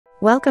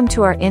Welcome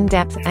to our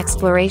in-depth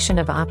exploration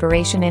of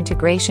operation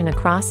integration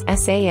across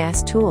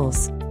SaaS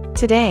tools.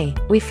 Today,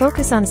 we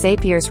focus on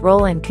Zapier's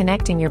role in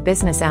connecting your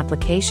business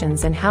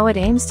applications and how it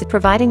aims to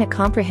providing a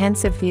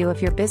comprehensive view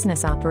of your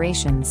business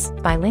operations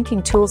by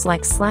linking tools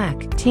like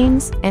Slack,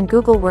 Teams, and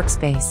Google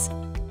Workspace.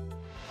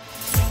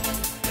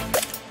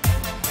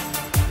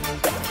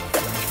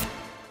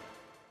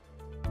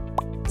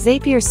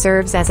 Zapier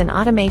serves as an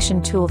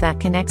automation tool that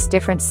connects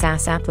different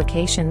SaaS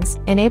applications,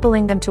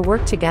 enabling them to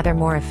work together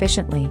more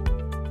efficiently.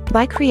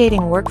 By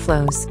creating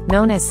workflows,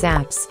 known as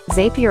Zaps,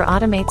 Zapier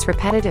automates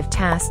repetitive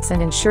tasks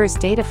and ensures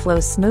data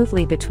flows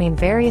smoothly between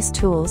various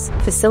tools,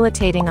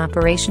 facilitating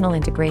operational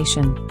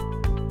integration.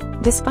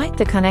 Despite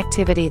the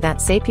connectivity that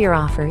Zapier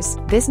offers,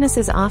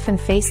 businesses often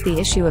face the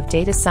issue of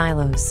data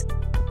silos.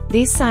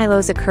 These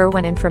silos occur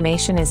when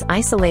information is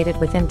isolated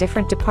within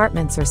different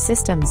departments or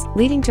systems,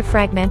 leading to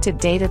fragmented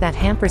data that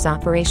hampers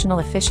operational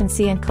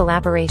efficiency and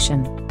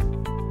collaboration.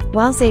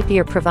 While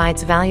Zapier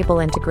provides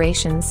valuable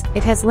integrations,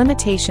 it has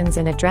limitations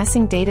in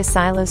addressing data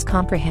silos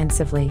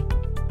comprehensively.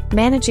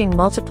 Managing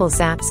multiple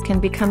Zaps can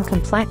become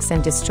complex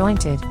and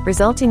disjointed,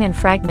 resulting in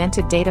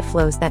fragmented data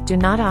flows that do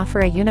not offer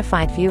a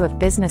unified view of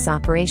business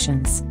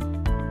operations.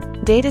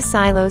 Data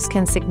silos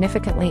can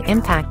significantly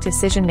impact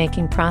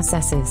decision-making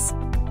processes.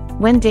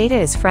 When data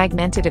is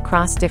fragmented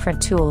across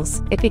different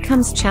tools, it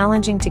becomes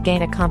challenging to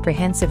gain a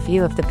comprehensive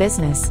view of the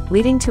business,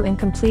 leading to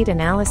incomplete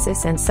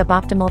analysis and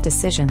suboptimal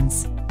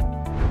decisions.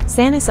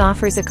 SANUS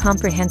offers a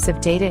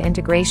comprehensive data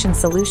integration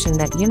solution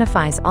that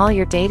unifies all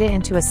your data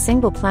into a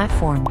single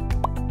platform.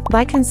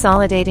 By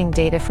consolidating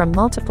data from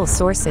multiple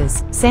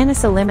sources,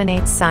 SANUS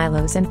eliminates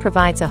silos and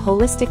provides a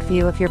holistic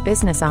view of your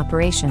business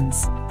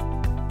operations.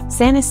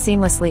 SANUS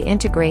seamlessly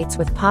integrates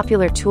with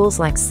popular tools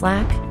like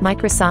Slack,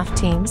 Microsoft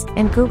Teams,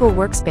 and Google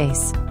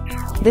Workspace.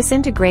 This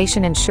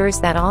integration ensures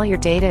that all your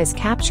data is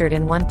captured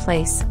in one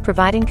place,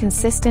 providing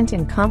consistent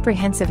and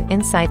comprehensive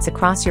insights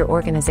across your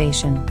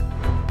organization.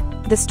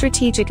 The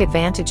strategic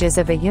advantages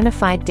of a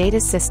unified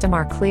data system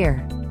are clear.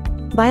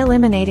 By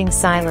eliminating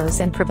silos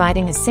and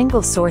providing a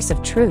single source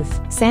of truth,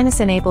 SANUS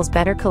enables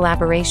better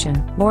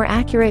collaboration, more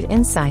accurate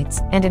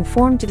insights, and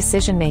informed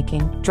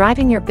decision-making,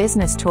 driving your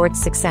business towards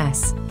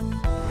success.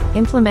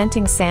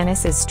 Implementing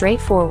SANUS is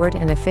straightforward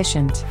and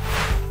efficient.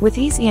 With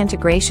easy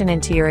integration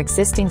into your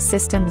existing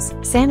systems,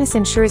 SANUS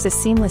ensures a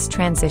seamless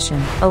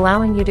transition,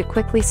 allowing you to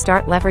quickly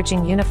start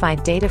leveraging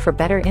unified data for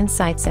better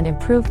insights and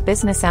improved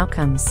business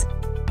outcomes.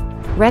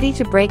 Ready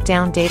to break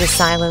down data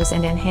silos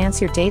and enhance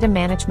your data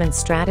management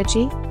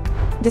strategy?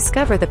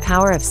 Discover the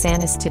power of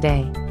SANUS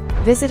today.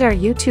 Visit our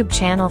YouTube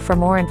channel for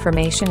more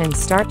information and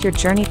start your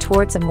journey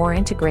towards a more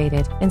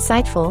integrated,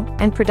 insightful,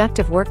 and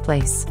productive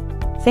workplace.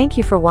 Thank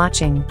you for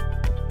watching.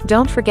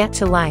 Don't forget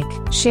to like,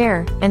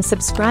 share, and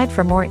subscribe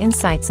for more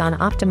insights on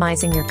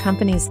optimizing your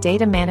company's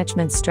data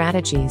management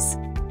strategies.